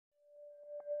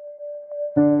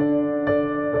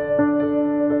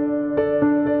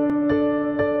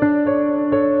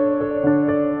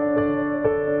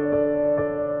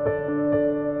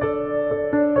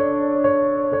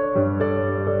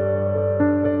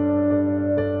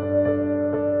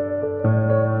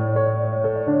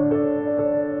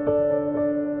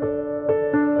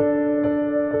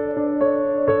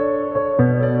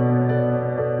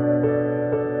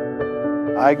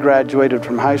I graduated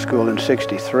from high school in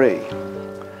 '63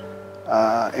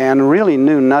 and really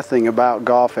knew nothing about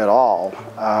golf at all.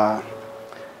 I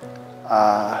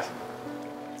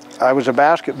was a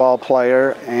basketball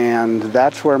player, and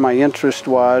that's where my interest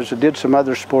was. I did some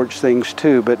other sports things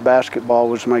too, but basketball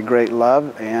was my great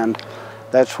love, and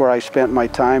that's where I spent my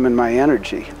time and my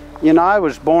energy. You know, I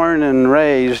was born and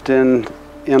raised in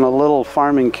a little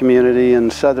farming community in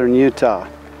southern Utah.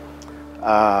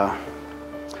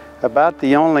 About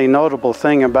the only notable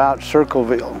thing about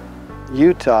Circleville,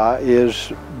 Utah,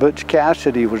 is Butch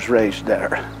Cassidy was raised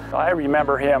there. I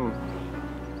remember him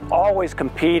always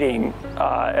competing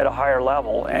at a higher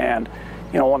level, and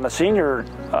you know, when the senior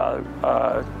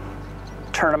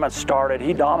tournament started,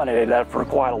 he dominated that for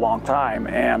quite a long time.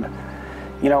 And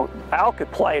you know, Al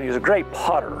could play, and he was a great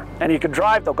putter, and he could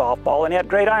drive the golf ball, and he had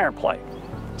great iron play.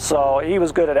 So he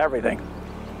was good at everything.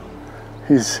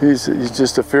 He's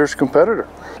just a fierce competitor.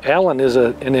 Alan is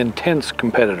an intense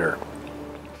competitor.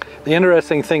 The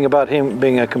interesting thing about him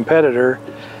being a competitor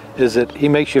is that he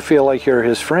makes you feel like you're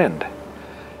his friend.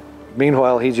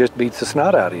 Meanwhile, he just beats the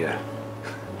snot out of you.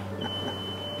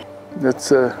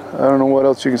 That's, I don't know what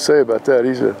else you can say about that.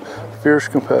 He's a fierce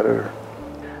competitor.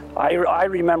 I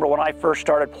remember when I first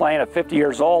started playing at 50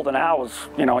 years old, and Al was,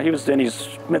 you know, he was in his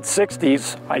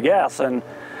mid-60s, I guess, and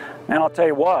I'll tell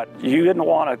you what, you didn't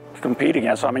want to compete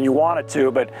against him. I mean, you wanted to,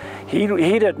 but he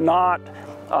did not,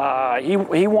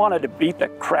 he wanted to beat the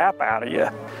crap out of you.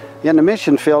 In the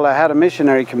mission field, I had a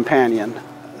missionary companion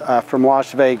from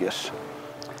Las Vegas,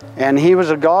 and he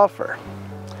was a golfer.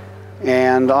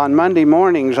 And on Monday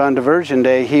mornings, on diversion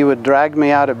day, he would drag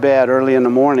me out of bed early in the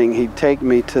morning. He'd take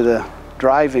me to the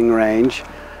driving range.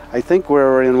 I think we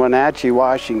were in Wenatchee,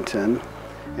 Washington,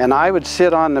 and I would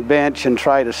sit on the bench and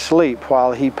try to sleep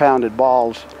while he pounded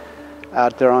balls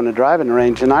out there on the driving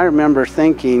range. And I remember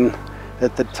thinking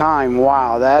at the time,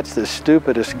 wow, that's the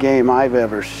stupidest game I've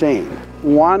ever seen.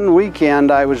 One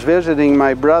weekend I was visiting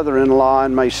my brother-in-law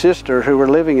and my sister, who were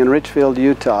living in Richfield,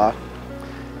 Utah.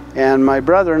 And my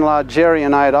brother-in-law, Jerry,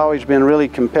 and I had always been really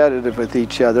competitive with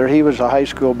each other. He was a high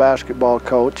school basketball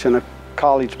coach and a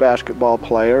college basketball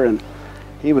player, and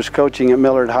he was coaching at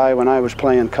Millard High when I was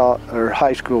playing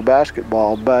high school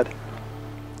basketball. But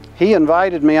he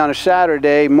invited me on a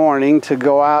Saturday morning to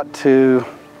go out to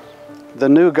the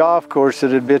new golf course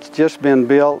that had just been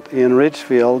built in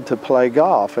Richfield to play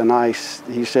golf. And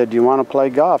he said, "Do you want to play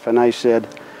golf?" And I said,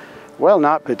 "Well,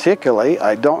 not particularly.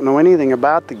 I don't know anything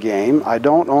about the game. I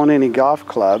don't own any golf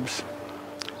clubs."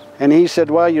 And he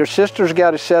said, "Well, your sister's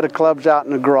got a set of clubs out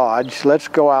in the garage. Let's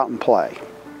go out and play."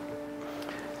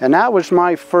 And that was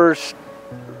my first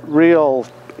real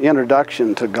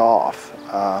introduction to golf.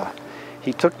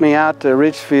 He took me out to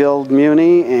Richfield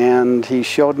Muni, and he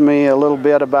showed me a little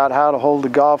bit about how to hold a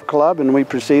golf club, and we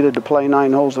proceeded to play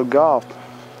 9 holes of golf.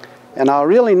 And I'll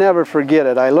really never forget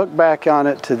it. I look back on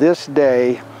it to this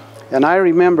day, and I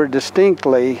remember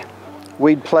distinctly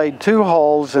we'd played 2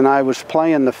 holes, and I was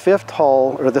playing the 5th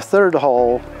hole, or the 3rd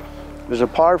hole. It was a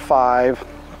par 5,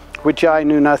 which I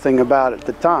knew nothing about at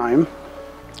the time.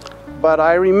 But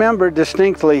I remember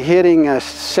distinctly hitting a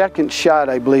 2nd shot,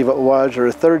 I believe it was, or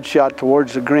a 3rd shot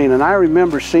towards the green. And I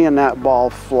remember seeing that ball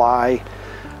fly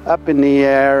up in the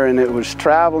air, and it was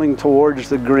traveling towards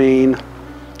the green.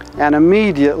 And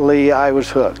immediately I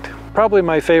was hooked. Probably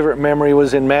my favorite memory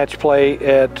was in match play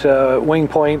at Wing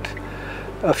Point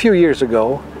a few years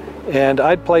ago. And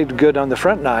I'd played good on the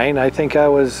front 9. I think I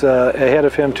was ahead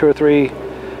of him 2 or 3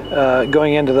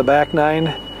 going into the back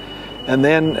 9. And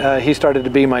then he started to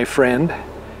be my friend,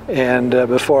 and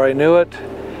before I knew it,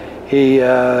 he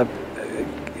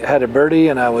had a birdie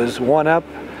and I was 1 up.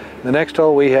 The next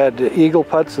hole we had eagle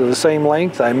putts of the same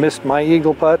length. I missed my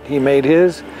eagle putt, he made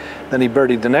his, then he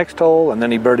birdied the next hole, and then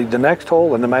he birdied the next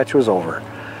hole, and the match was over.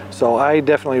 So I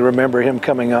definitely remember him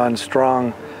coming on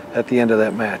strong at the end of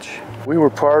that match. We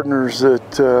were partners in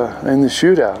the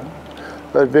shootout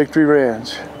at Victory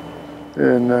Ranch,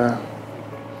 and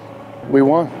we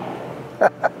won.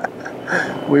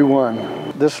 We won.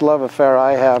 This love affair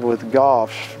I have with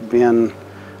golf's been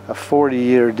a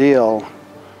 40-year deal.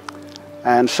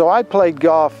 And so I played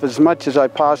golf as much as I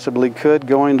possibly could,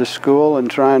 going to school and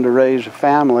trying to raise a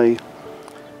family.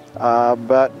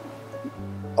 But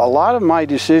a lot of my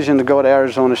decision to go to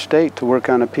Arizona State to work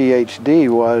on a PhD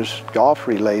was golf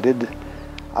related.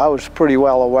 I was pretty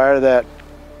well aware that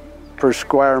per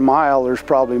square mile there's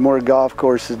probably more golf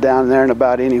courses down there than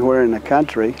about anywhere in the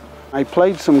country. I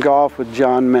played some golf with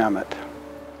John Memmott,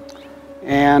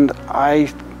 and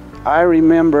I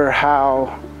remember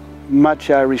how much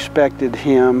I respected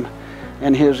him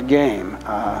and his game.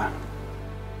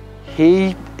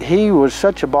 he was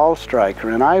such a ball striker,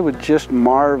 and I would just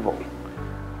marvel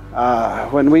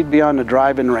when we'd be on the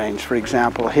driving range, for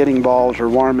example, hitting balls or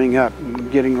warming up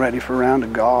and getting ready for a round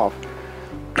of golf.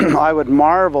 I would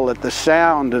marvel at the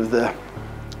sound of the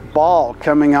ball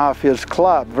coming off his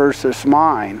club versus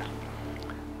mine.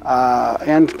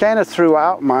 And kind of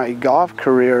throughout my golf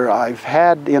career, I've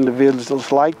had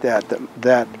individuals like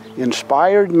that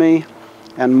inspired me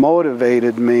and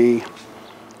motivated me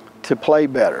to play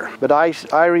better. But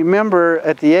I remember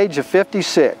at the age of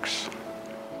 56,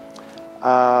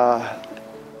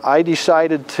 I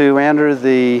decided to enter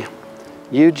the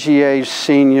UGA's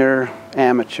Senior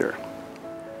Amateur.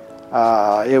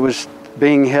 It was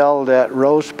being held at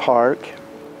Rose Park,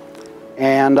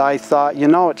 and I thought, you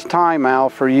know, it's time, Al,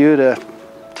 for you to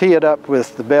tee it up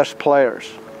with the best players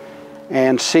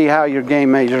and see how your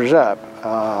game measures up.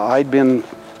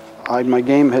 My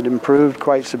game had improved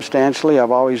quite substantially.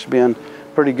 I've always been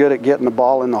pretty good at getting the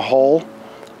ball in the hole.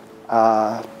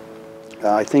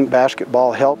 I think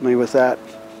basketball helped me with that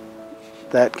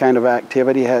kind of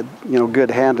activity. Had, you know,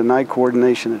 good hand and eye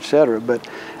coordination, etc. But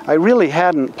I really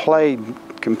hadn't played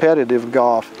competitive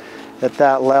golf at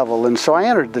that level, and so I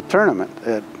entered the tournament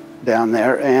down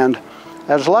there, and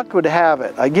as luck would have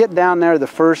it, I get down there the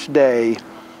first day,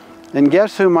 and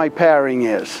guess who my pairing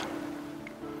is?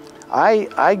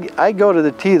 I go to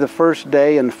the tee the first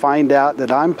day and find out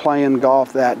that I'm playing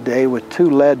golf that day with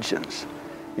two legends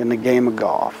in the game of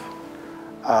golf.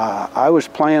 I was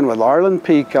playing with Arlen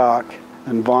Peacock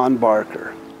and Vaughn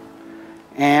Barker,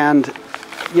 and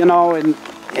you know,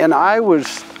 and I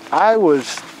was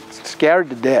scared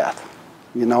to death.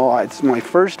 You know, it's my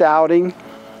first outing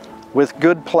with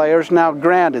good players. Now,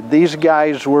 granted, these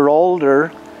guys were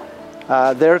older;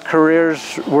 their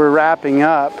careers were wrapping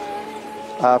up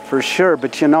for sure.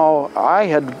 But you know, I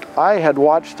had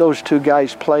watched those two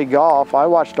guys play golf. I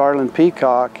watched Arlen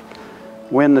Peacock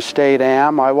win the state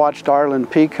am. I watched Arlen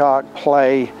Peacock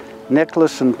play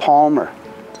Nicklaus and Palmer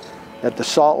at the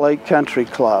Salt Lake Country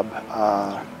Club,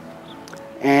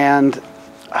 and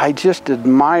I just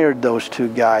admired those two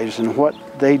guys and what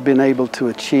they'd been able to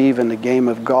achieve in the game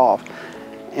of golf.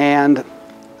 And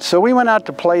so we went out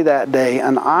to play that day,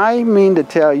 and I mean to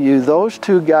tell you, those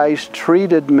two guys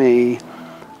treated me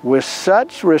with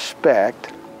such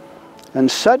respect and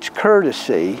such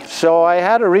courtesy. So I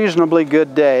had a reasonably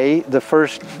good day the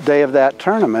first day of that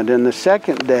tournament. And the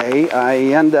second day, I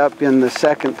end up in the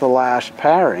second to last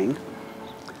pairing.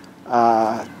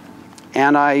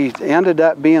 And I ended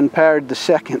up being paired the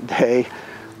second day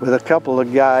with a couple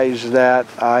of guys that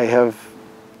I have,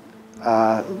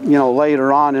 you know,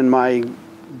 later on in my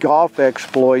golf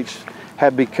exploits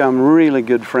have become really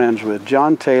good friends with,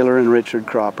 John Taylor and Richard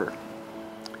Cropper.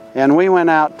 And we went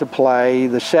out to play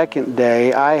the second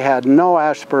day. I had no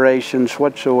aspirations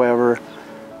whatsoever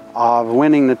of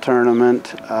winning the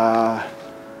tournament.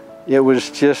 It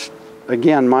was just,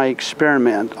 again, my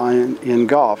experiment in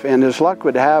golf. And as luck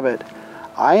would have it,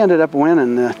 I ended up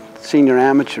winning the Senior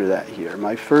Amateur that year,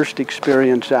 my first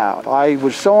experience out. I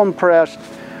was so impressed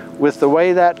with the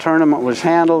way that tournament was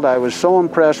handled. I was so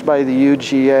impressed by the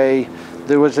UGA.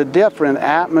 There was a different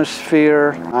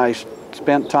atmosphere. I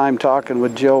spent time talking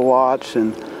with Joe Watts,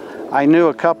 and I knew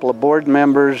a couple of board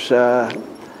members that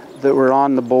were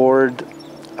on the board,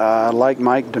 like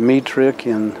Mike Dimitrick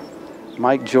and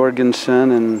Mike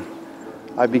Jorgensen, and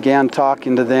I began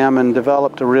talking to them and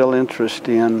developed a real interest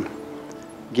in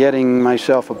getting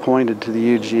myself appointed to the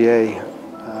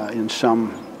UGA in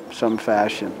some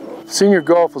fashion. Senior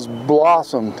golf has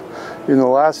blossomed in the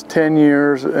last 10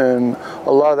 years, and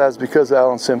a lot of that's because of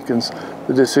Alan Simkins,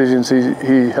 the decisions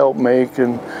he helped make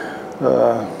and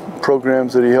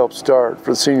programs that he helped start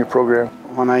for the senior program.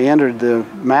 When I entered the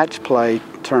match play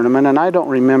tournament, and I don't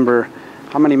remember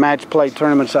how many match play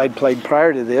tournaments I'd played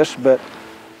prior to this, but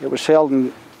it was held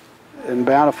in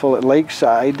Bountiful at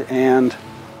Lakeside, and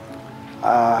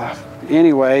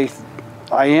anyway,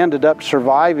 I ended up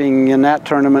surviving in that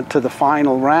tournament to the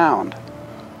final round.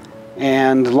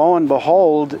 And lo and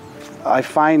behold, I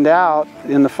find out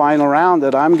in the final round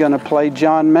that I'm going to play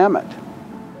John Memmott.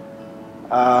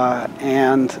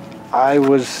 And I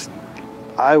was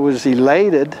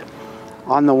elated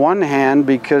on the one hand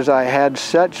because I had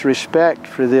such respect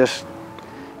for this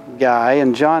guy,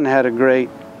 and John had a great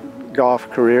golf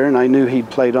career, and I knew he'd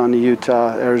played on the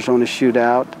Utah-Arizona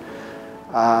Shootout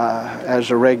as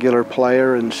a regular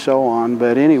player and so on.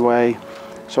 But anyway,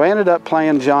 so I ended up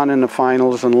playing John in the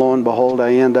finals, and lo and behold,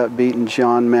 I ended up beating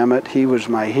John Memmott. He was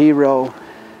my hero.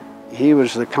 He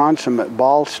was the consummate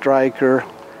ball striker,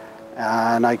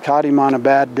 and I caught him on a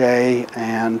bad day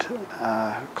and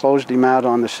closed him out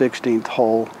on the 16th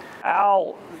hole.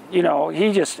 Al, you know,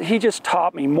 he just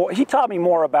taught me more. He taught me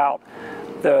more about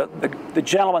the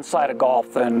gentleman side of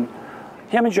golf than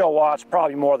him and Joe Watts,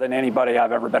 probably more than anybody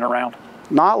I've ever been around.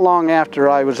 Not long after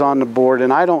I was on the board,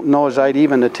 and I don't know as I'd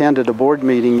even attended a board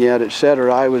meeting yet,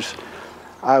 etc., I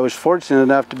was fortunate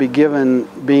enough to be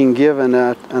being given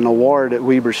an award at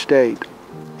Weber State.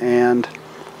 And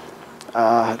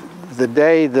the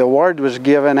day the award was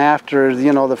given, after,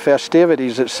 you know, the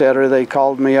festivities, etc., they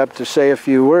called me up to say a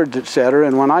few words, etc.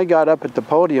 And when I got up at the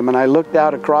podium and I looked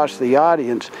out across the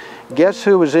audience, guess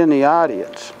who was in the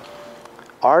audience?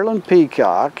 Arlen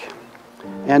Peacock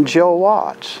and Joe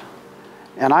Watts.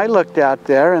 And I looked out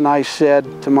there and I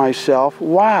said to myself,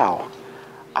 wow,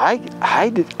 I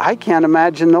can't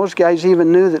imagine those guys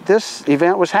even knew that this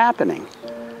event was happening.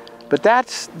 But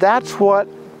that's what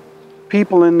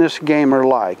people in this game are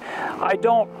like. I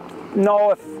don't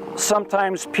know if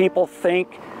sometimes people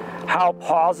think how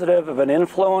positive of an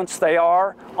influence they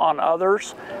are on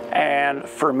others. And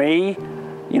for me,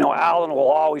 you know, Alan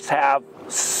will always have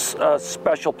a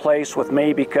special place with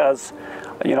me because,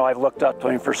 you know, I've looked up to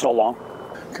him for so long.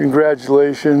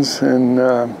 Congratulations,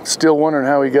 and still wondering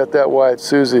how he got that wide,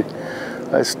 Susie.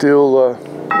 I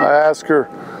ask her,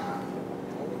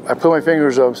 I put my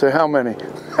fingers up and say, how many?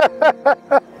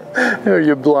 Are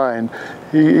you blind?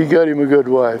 He got him a good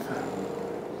wife.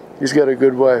 He's got a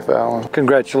good wife, Alan.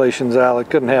 Congratulations, Al. It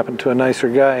couldn't happen to a nicer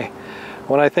guy.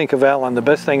 When I think of Alan, the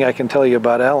best thing I can tell you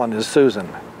about Alan is Susan.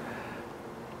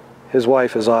 His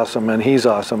wife is awesome, and he's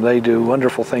awesome. They do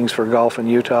wonderful things for golf in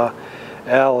Utah.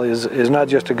 Al is not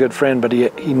just a good friend, but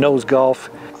he knows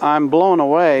golf. I'm blown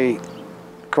away,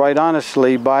 quite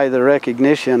honestly, by the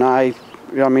recognition. I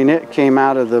mean, it came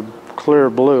out of the clear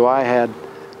blue. I had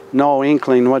no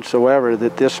inkling whatsoever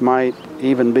that this might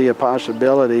even be a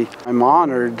possibility. I'm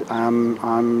honored,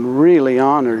 I'm really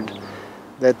honored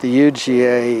that the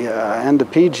UGA and the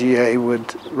PGA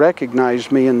would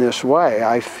recognize me in this way.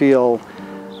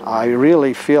 I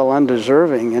really feel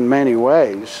undeserving in many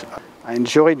ways. I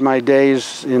enjoyed my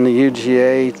days in the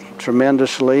UGA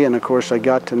tremendously, and of course I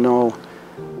got to know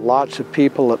lots of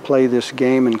people that play this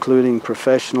game, including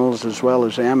professionals as well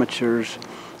as amateurs.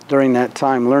 During that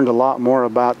time, learned a lot more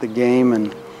about the game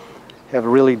and have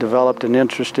really developed an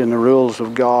interest in the rules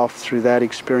of golf through that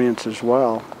experience as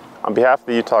well. On behalf of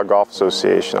the Utah Golf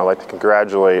Association, I'd like to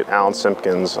congratulate Alan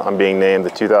Simkins on being named the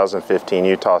 2015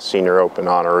 Utah Senior Open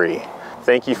honoree.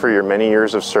 Thank you for your many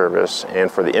years of service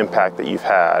and for the impact that you've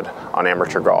had on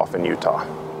amateur golf in Utah.